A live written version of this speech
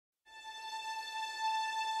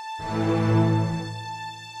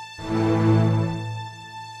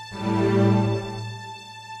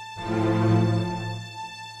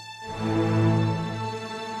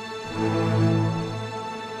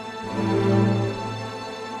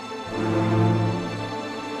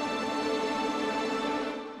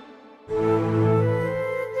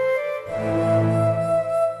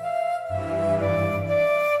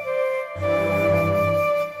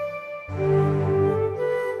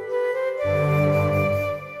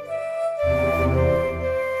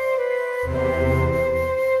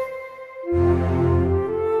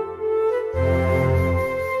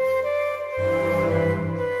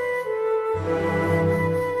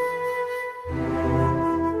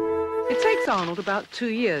Arnold about 2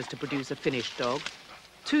 years to produce a finished dog.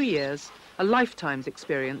 2 years, a lifetime's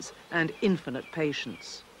experience and infinite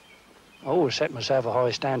patience. I always set myself a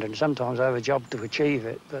high standard, and sometimes I have a job to achieve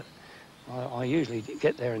it, but I usually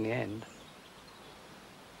get there in the end.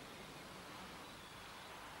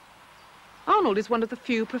 Arnold is one of the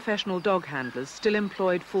few professional dog handlers still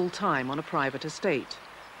employed full-time on a private estate.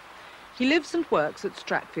 He lives and works at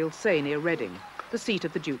Stratfield Say near Reading, the seat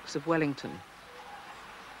of the Dukes of Wellington.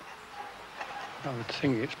 I would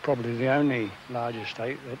think it's probably the only large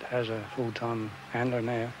estate that has a full-time handler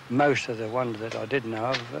now. Most of the ones that I did know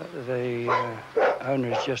of, the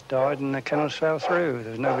owners just died and the kennels fell through.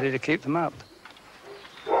 There was nobody to keep them up.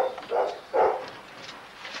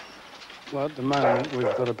 Well, at the moment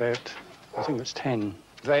we've got about, I think it's 10.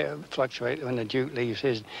 They fluctuate when the Duke leaves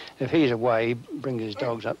his. If he's away, he brings his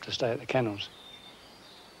dogs up to stay at the kennels.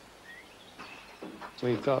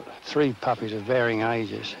 We've got 3 puppies of varying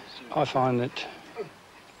ages. I find that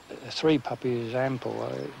 3 puppies is ample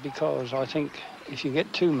because I think if you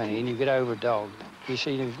get too many and you get overdogged, you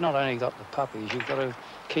see, you've not only got the puppies, you've got to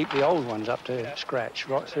keep the old ones up to scratch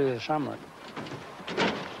right through the summer.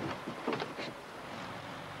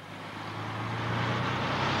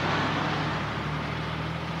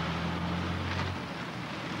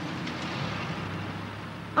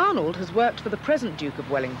 Arnold has worked for the present Duke of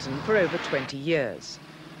Wellington for over 20 years,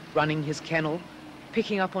 running his kennel,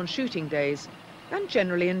 picking up on shooting days, and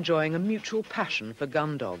generally enjoying a mutual passion for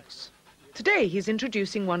gun dogs. Today he's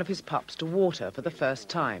introducing one of his pups to water for the first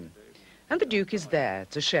time, and the Duke is there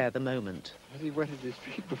to share the moment. Has he wetted his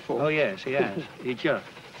feet before? Oh yes, he has. He just.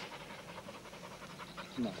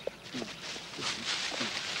 No.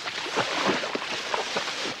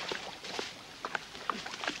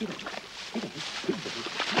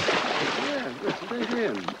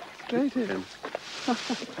 Yeah, straight in.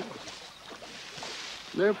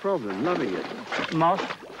 No problem, loving it. Moss.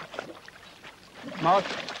 Moss.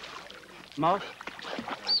 Moss.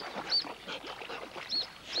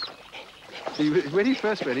 When he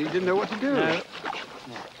first went, he didn't know what to do. No.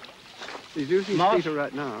 He's using his feet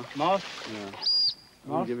right now. Moss. Yeah.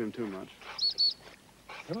 Don't give him too much.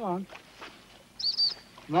 Come on.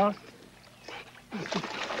 Moss.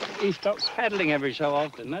 He stops paddling every so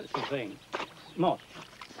often, that's the thing. Moss.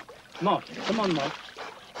 Moss. Come on, Moss.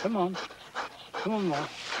 Come on. Come on, Moss.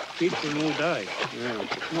 Keeps him all day. Yeah.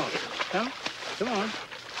 Moss. Come. Come on.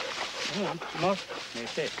 Come on. Moss. Now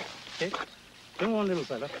sit. Sit. Come on, little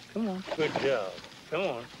fella. Come on. Good job. Come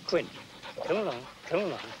on. Quint. Come along. Come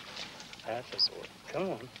along. That's a boy. Come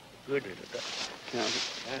on. Good little dog.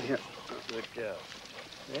 Yeah. Good job.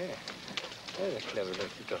 Yeah. There's a clever little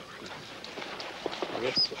dog.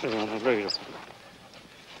 Yes,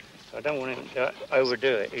 I don't want him to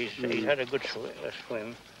overdo it. He's had a good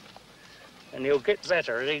swim, and he'll get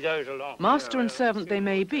better as he goes along. Master and servant they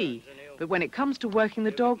may be, but when it comes to working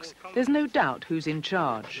the dogs, there's no doubt who's in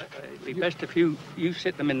charge. It'd be best if you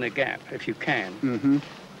sit them in the gap, if you can. Mm-hmm.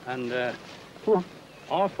 And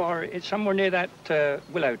how far? It's somewhere near that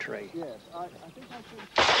willow tree. Yes, I think I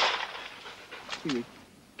should...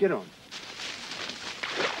 Get on.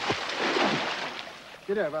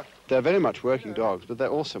 Get over. They're very much working dogs, but they're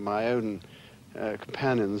also my own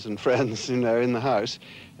companions and friends, you know, in the house,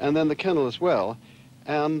 and then the kennel as well.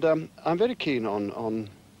 And I'm very keen on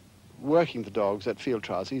working the dogs at field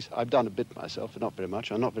trials. I've done a bit myself, but not very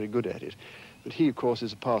much. I'm not very good at it. But he, of course,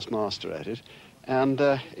 is a past master at it. And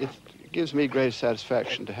it gives me great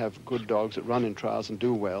satisfaction to have good dogs that run in trials and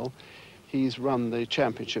do well. He's run the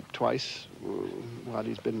championship twice while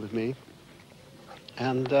he's been with me.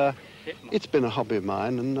 And it's been a hobby of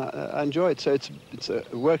mine, and I enjoy it. So it's a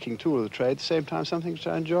working tool of the trade, at the same time something which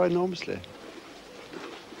I enjoy enormously.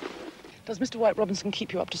 Does Mr. White Robinson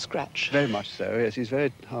keep you up to scratch? Very much so, yes. He's a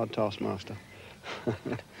very hard taskmaster.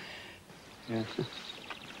 Yes.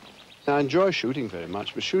 I enjoy shooting very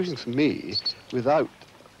much, but shooting for me, without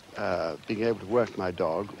being able to work my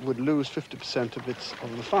dog would lose 50% of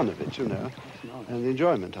the fun of it, you know, and the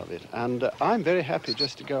enjoyment of it. And I'm very happy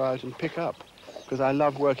just to go out and pick up, because I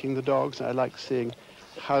love working the dogs, and I like seeing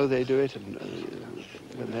how they do it, and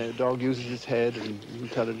when their dog uses its head and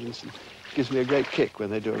intelligence, and it gives me a great kick when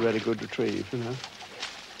they do a really good retrieve, you know.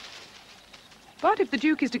 But if the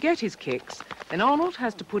Duke is to get his kicks, then Arnold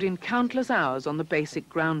has to put in countless hours on the basic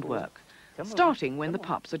groundwork, starting when the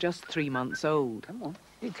pups are just 3 months old. Come on.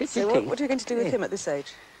 So what are you going to do with him at this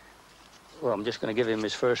age? Well, I'm just going to give him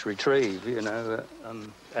his first retrieve, you know,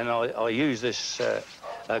 and I use this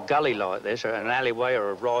a gully like this, or an alleyway or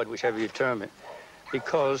a ride, whichever you term it,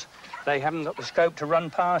 because they haven't got the scope to run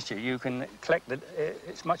past you. You can collect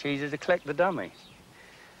it's much easier to collect the dummy.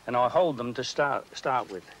 And I hold them to start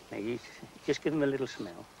with. Now, you just give them a little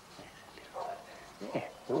smell. Yeah.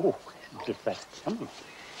 Oh, little fella. Come on.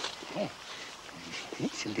 Yeah.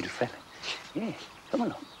 It's a little fella. Yeah. Come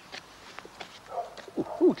along.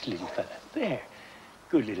 Oh, little fella. There.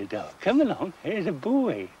 Good little dog. Come along. There's a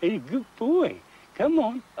boy. There's a good boy. Come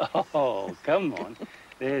on. Oh, come on.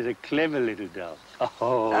 There's a clever little dog.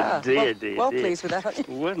 Oh, dear. Well pleased with that, aren't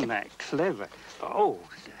you? Wasn't that clever? Oh,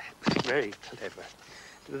 very clever.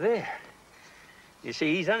 There. You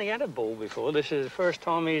see, he's only had a ball before. This is the first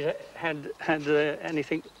time he's had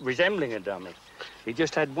anything resembling a dummy. He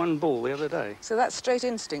just had one ball the other day. So that's straight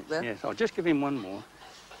instinct, then? Yes, I'll just give him one more.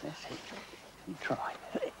 That's it. You try.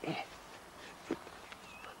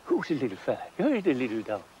 Who's the little fella? You're the little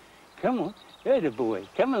dog. Come on. You're the boy.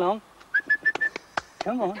 Come along.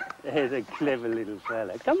 Come on. There's a clever little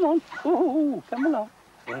fella. Come on. Ooh, come along.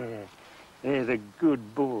 There. There's a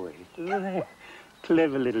good boy. There.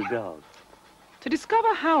 Clever little dog. To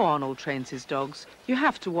discover how Arnold trains his dogs, you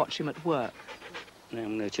have to watch him at work. Now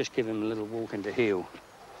I'm going to just give him a little walk into heel.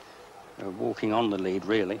 Walking on the lead,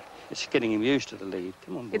 really. It's getting him used to the lead.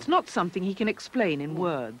 Come on, boy. It's not something he can explain in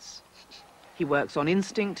words. He works on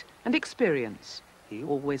instinct and experience. Heel.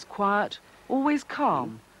 Always quiet, always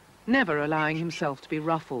calm, never allowing himself to be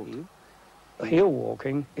ruffled. Heel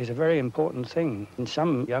walking is a very important thing. In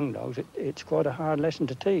some young dogs, it's quite a hard lesson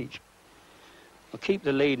to teach. Well, keep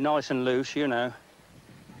the lead nice and loose, you know.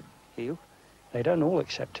 Heel. They don't all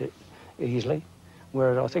accept it easily,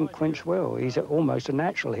 whereas I think Quince will. He's almost a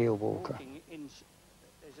natural heel walker.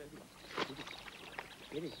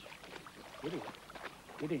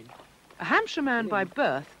 A Hampshire man by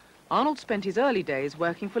birth, Arnold spent his early days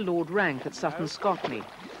working for Lord Rank at Sutton Scotney,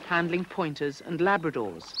 handling pointers and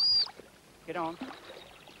Labradors. Get on.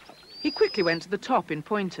 He quickly went to the top in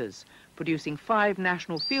pointers, producing 5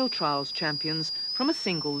 national field trials champions from a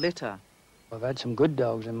single litter. I've had some good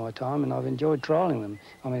dogs in my time, and I've enjoyed trialling them.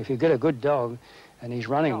 I mean, if you get a good dog and he's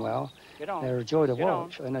running well, they're a joy to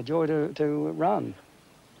watch and a joy to run.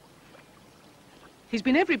 He's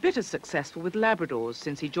been every bit as successful with Labradors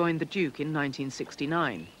since he joined the Duke in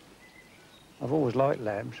 1969. I've always liked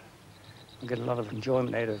labs. I get a lot of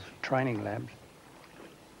enjoyment out of training labs.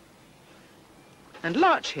 And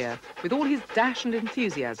Larch here, with all his dash and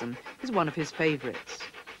enthusiasm, is one of his favourites.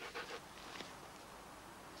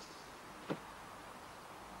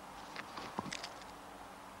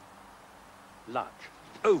 Larch.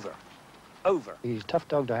 Over. Over. He's a tough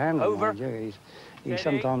dog to handle. Over. Mind you. He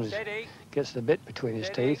sometimes gets the bit between his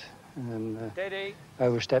teeth and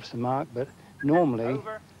oversteps the mark, but normally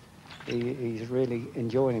he's really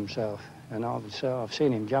enjoying himself. And I've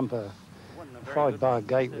seen him jump a 5-bar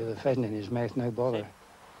gate with a pheasant in his mouth, no bother.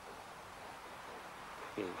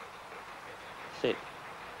 Sit.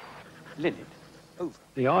 Linnet. Over.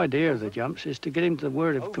 The idea of the jumps is to get him to the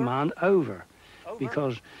word of command, over,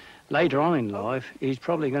 because later on in life he's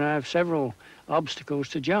probably going to have several obstacles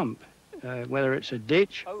to jump, whether it's a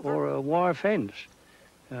ditch or a wire fence,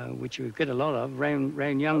 which we get a lot of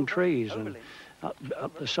round young trees and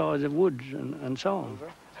up the sides of woods and so on.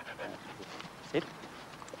 Sit.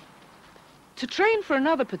 To train for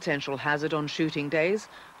another potential hazard on shooting days,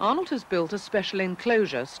 Arnold has built a special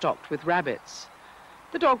enclosure stocked with rabbits.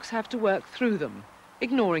 The dogs have to work through them,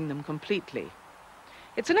 ignoring them completely.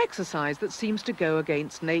 It's an exercise that seems to go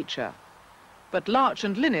against nature. But Larch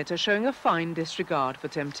and Linnet are showing a fine disregard for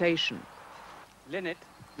temptation. Linnet.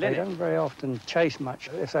 They don't very often chase much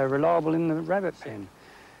if they're reliable in the rabbit pen.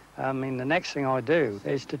 I mean, the next thing I do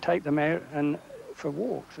is to take them out and for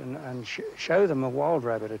walks and show them a wild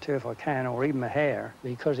rabbit or two if I can, or even a hare,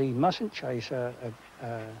 because he mustn't chase a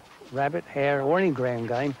rabbit, hare, or any ground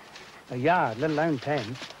game a yard, let alone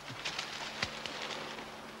 10.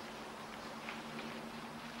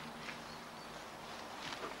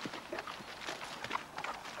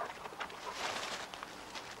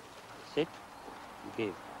 Sit,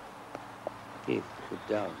 give. Good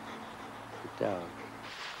dog. Good dog.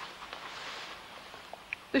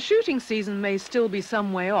 The shooting season may still be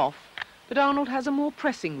some way off, but Arnold has a more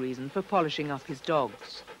pressing reason for polishing up his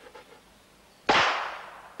dogs.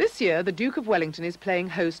 This year, the Duke of Wellington is playing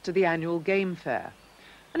host to the annual Game Fair,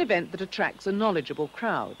 an event that attracts a knowledgeable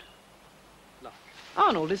crowd.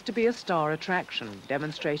 Arnold is to be a star attraction,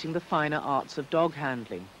 demonstrating the finer arts of dog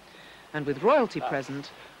handling. And with royalty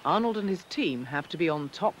present, Arnold and his team have to be on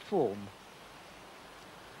top form.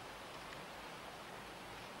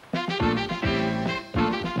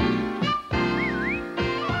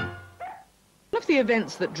 One of the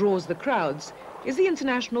events that draws the crowds is the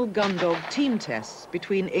international gun dog team tests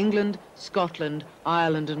between England, Scotland,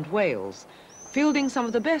 Ireland and Wales, fielding some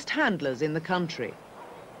of the best handlers in the country.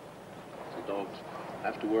 The dogs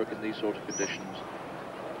have to work in these sort of conditions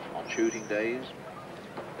on shooting days.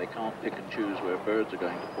 They can't pick and choose where birds are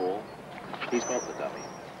going to fall. He's got the dummy.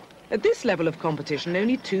 At this level of competition,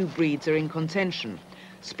 only two breeds are in contention,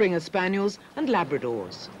 Springer Spaniels and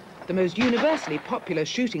Labradors, the most universally popular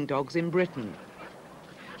shooting dogs in Britain.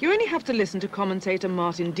 You only have to listen to commentator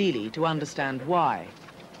Martin Deely to understand why.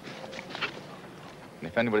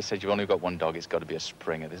 If anybody said you've only got one dog, it's got to be a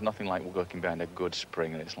Springer. There's nothing like working behind a good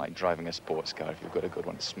Springer. It's like driving a sports car. If you've got a good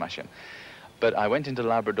one, it's smashing. But I went into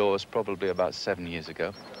Labradors probably about 7 years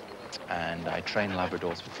ago, and I train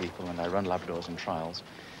Labradors for people, and I run Labradors in trials.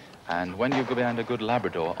 And when you go behind a good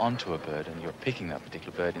Labrador onto a bird, and you're picking that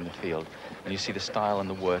particular bird in the field, and you see the style and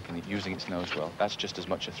the work and it using its nose well, that's just as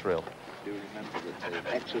much a thrill. Do remember that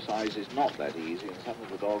the exercise is not that easy, and some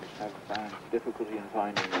of the dogs have found difficulty in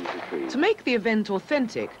finding these retrieves. To make the event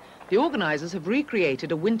authentic, the organisers have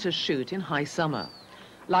recreated a winter's shoot in high summer.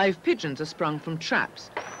 Live pigeons are sprung from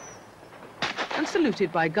traps and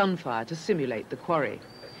saluted by gunfire to simulate the quarry.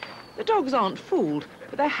 The dogs aren't fooled,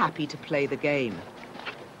 but they're happy to play the game.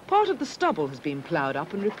 Part of the stubble has been ploughed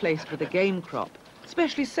up and replaced with a game crop,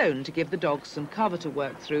 specially sown to give the dogs some cover to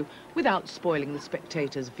work through without spoiling the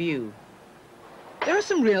spectator's view. There are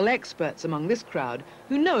some real experts among this crowd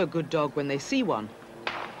who know a good dog when they see one.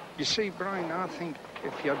 You see, Brian, I think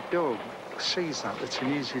if your dog sees that, it's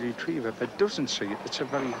an easy retriever. If it doesn't see it, it's a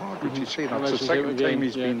very hard one. You see, that's the second time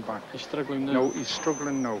he's been back. He's struggling now. No, he's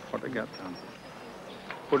struggling now for to get down.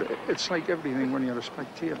 But it's like everything when you're a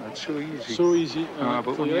spectator. It's so easy. So easy.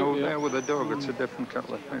 But when you're there with a dog, it's a different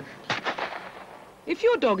kettle of fish. If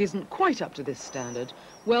your dog isn't quite up to this standard,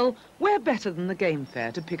 well, where better than the Game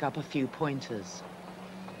Fair to pick up a few pointers?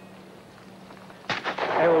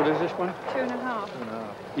 How old is this one?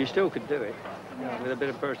 2.5. You still could do it, with a bit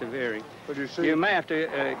of persevering. But you may have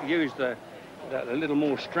to use a little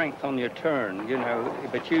more strength on your turn, you know.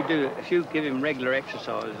 But you do, if you give him regular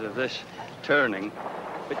exercise of this turning,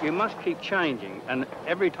 but you must keep changing. And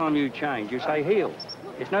every time you change, you say heel.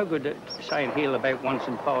 It's no good saying heel about once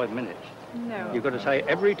in 5 minutes. No. You've got to say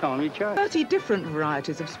every time you change. 30 different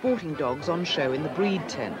varieties of sporting dogs on show in the breed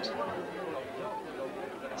tent.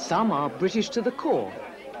 Some are British to the core.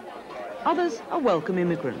 Others are welcome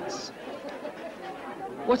immigrants.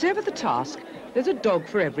 Whatever the task, there's a dog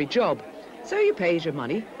for every job. So you pays your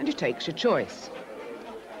money and you takes your choice.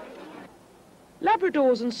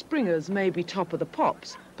 Labradors and Springers may be top of the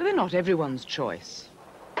pops, but they're not everyone's choice.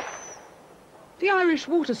 The Irish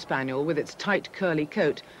Water Spaniel, with its tight curly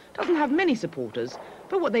coat, doesn't have many supporters,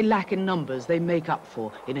 but what they lack in numbers they make up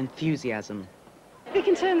for in enthusiasm. We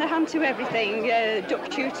can turn the hand to everything,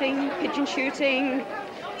 duck shooting, pigeon shooting,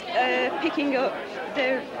 picking up,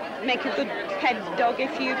 make a good pet dog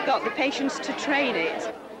if you've got the patience to train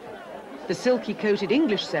it. The silky-coated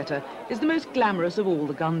English setter is the most glamorous of all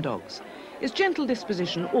the gun dogs. His gentle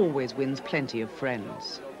disposition always wins plenty of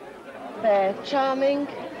friends. They're charming,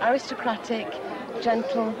 aristocratic,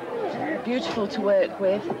 gentle, beautiful to work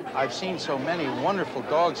with. I've seen so many wonderful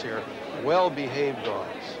dogs here, well-behaved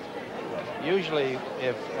dogs. Usually,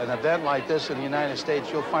 if an event like this in the United States,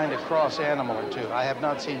 you'll find a cross animal or two. I have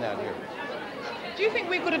not seen that here. Do you think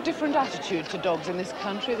we've got a different attitude to dogs in this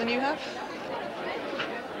country than you have?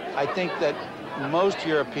 I think that most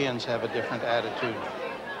Europeans have a different attitude.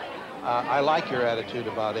 I like your attitude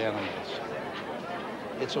about animals.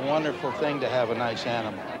 It's a wonderful thing to have a nice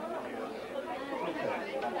animal.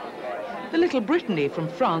 The little Brittany from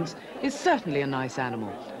France is certainly a nice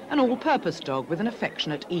animal, an all-purpose dog with an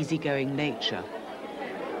affectionate, easygoing nature.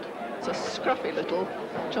 It's a scruffy little,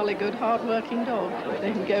 jolly good, hard-working dog.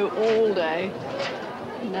 They can go all day,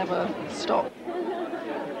 never stop.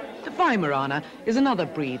 The Weimaraner is another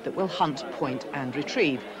breed that will hunt, point and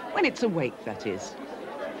retrieve, when it's awake, that is.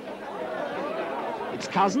 Its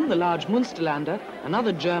cousin, the large Munsterlander,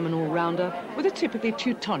 another German all-rounder with a typically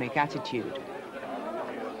Teutonic attitude.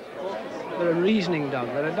 they're a reasoning dog.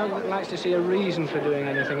 They're a dog that likes to see a reason for doing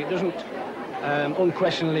anything. It doesn't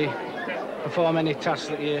unquestionably perform any tasks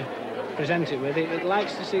that you present it with. It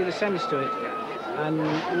likes to see the sense to it.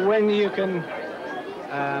 And when you can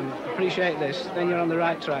appreciate this, then you're on the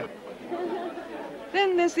right track.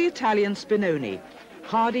 Then there's the Italian Spinoni,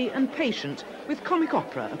 hardy and patient with comic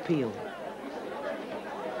opera appeal.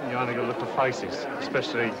 You only got to look at faces,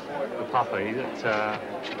 especially the puppy, that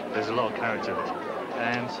there's a lot of character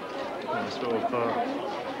there. And sort of,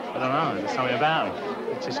 I don't know, there's something about him.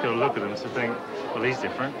 You just got to look at them to think, well, he's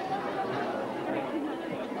different.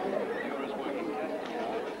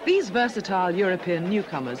 These versatile European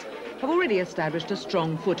newcomers have already established a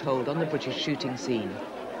strong foothold on the British shooting scene.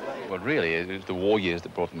 Well, really, it was the war years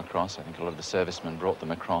that brought them across. I think a lot of the servicemen brought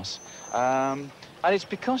them across. And it's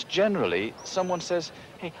because generally someone says,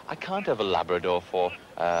 hey, I can't have a Labrador for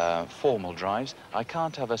formal drives. I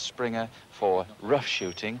can't have a Springer for rough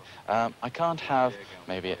shooting. I can't have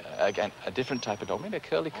maybe, again, a different type of dog, maybe a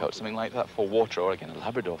curly coat, something like that for water, or again, a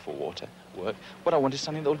Labrador for water work. What I want is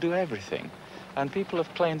something that will do everything. And people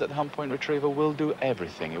have claimed that the Hunt Point Retriever will do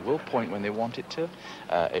everything. It will point when they want it to.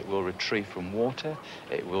 It will retrieve from water.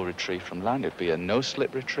 It will retrieve from land. It'll be a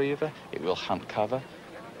no-slip retriever. It will hunt cover.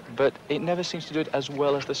 But it never seems to do it as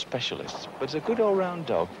well as the specialists. But it's a good all-round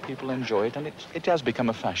dog. People enjoy it, and it has become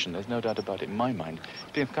a fashion. There's no doubt about it in my mind.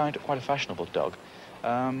 It's been quite a fashionable dog.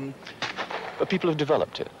 But people have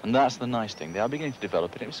developed it, and that's the nice thing. They are beginning to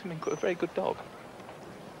develop it. It's becoming a very good dog.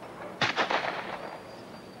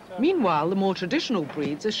 Meanwhile, the more traditional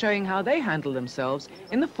breeds are showing how they handle themselves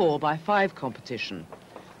in the 4x5 competition.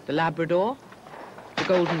 The Labrador, the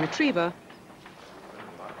Golden Retriever,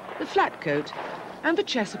 the Flatcoat, and the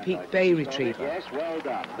Chesapeake Bay Retriever. Yes, well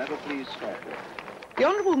done. That'll please stop. The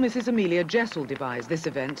Honourable Mrs. Amelia Jessel devised this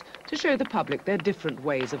event to show the public their different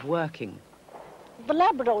ways of working. The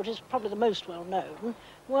Labrador, which is probably the most well-known,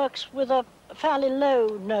 works with a fairly low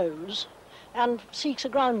nose and seeks a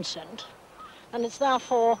ground scent. And it's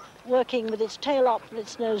therefore working with its tail up and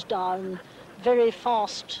its nose down, very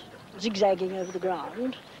fast, zigzagging over the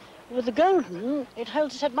ground. With the Golden, it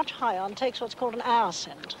holds its head much higher and takes what's called an air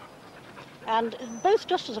scent. And both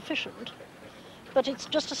just as efficient, but it's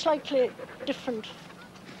just a slightly different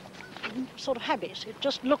sort of habit. It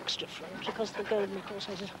just looks different because the Golden, of course,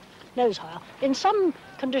 has its nose higher. In some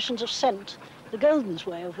conditions of scent, the Golden's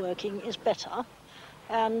way of working is better,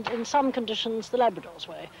 and in some conditions, the Labrador's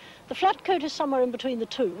way. The Flatcoat is somewhere in between the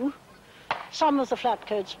two. Some of the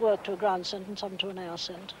Flatcoats work to a ground scent and some to an air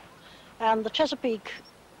scent. And the Chesapeake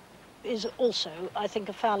is also, I think,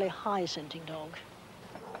 a fairly high-scenting dog.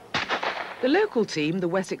 The local team, the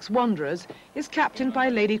Wessex Wanderers, is captained by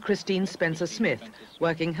Lady Christine Spencer-Smith,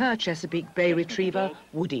 working her Chesapeake Bay Retriever,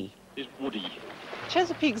 Woody.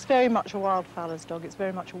 Chesapeake's very much a wildfowler's dog. It's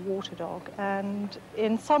very much a water dog, and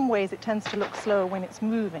in some ways it tends to look slower when it's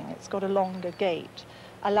moving. It's got a longer gait.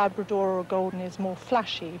 A Labrador or a Golden is more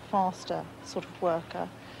flashy, faster sort of worker.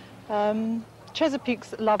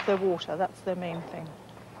 Chesapeakes love their water. That's their main thing.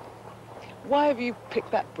 Why have you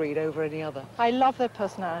picked that breed over any other? I love their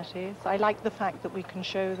personalities. I like the fact that we can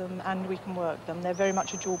show them and we can work them. They're very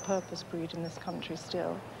much a dual-purpose breed in this country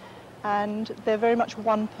still. And they're very much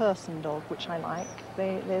one-person dog, which I like.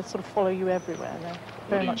 They sort of follow you everywhere. They're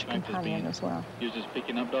very much a companion as well. You're just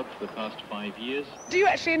picking up dogs for the past 5 years. Do you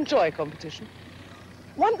actually enjoy competition?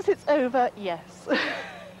 Once it's over, yes.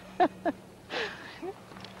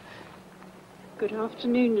 Good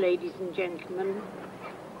afternoon, ladies and gentlemen.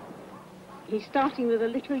 He's starting with a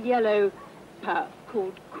little yellow pup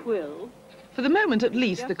called Quill. For the moment, at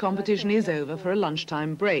least, the competition is over for a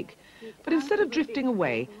lunchtime break. But instead of drifting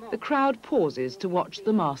away, the crowd pauses to watch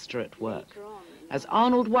the master at work, as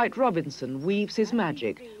Arnold White Robinson weaves his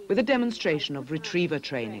magic with a demonstration of retriever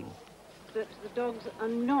training. But the dogs are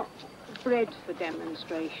not bred for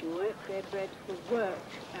demonstration work, they're bred for work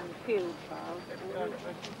and field trials.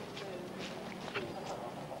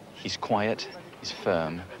 He's quiet, he's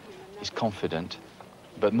firm, he's confident,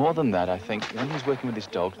 but more than that, I think, when he's working with his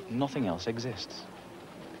dog, nothing else exists.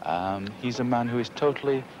 He's a man who is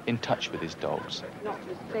totally in touch with his dogs. Not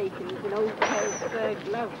mistaken, it's an old pair of fur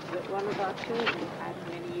gloves that one of our children had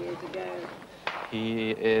many years ago.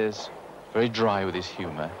 He is very dry with his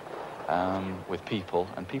humour, with people,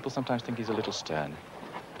 and people sometimes think he's a little stern,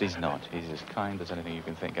 but he's not. He's as kind as anything you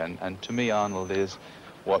can think, and to me, Arnold is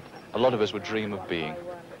what a lot of us would dream of being.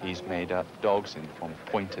 He's made up dogs in the form of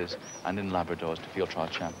pointers and in Labradors to field trial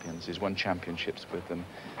champions. He's won championships with them.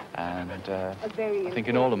 And I think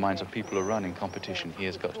in all the minds of people who run in competition, he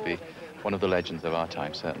has got to be one of the legends of our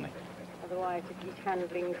time, certainly. Otherwise, if he's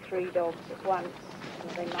handling 3 dogs at once,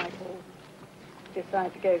 they might all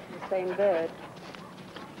decide to go for the same bird.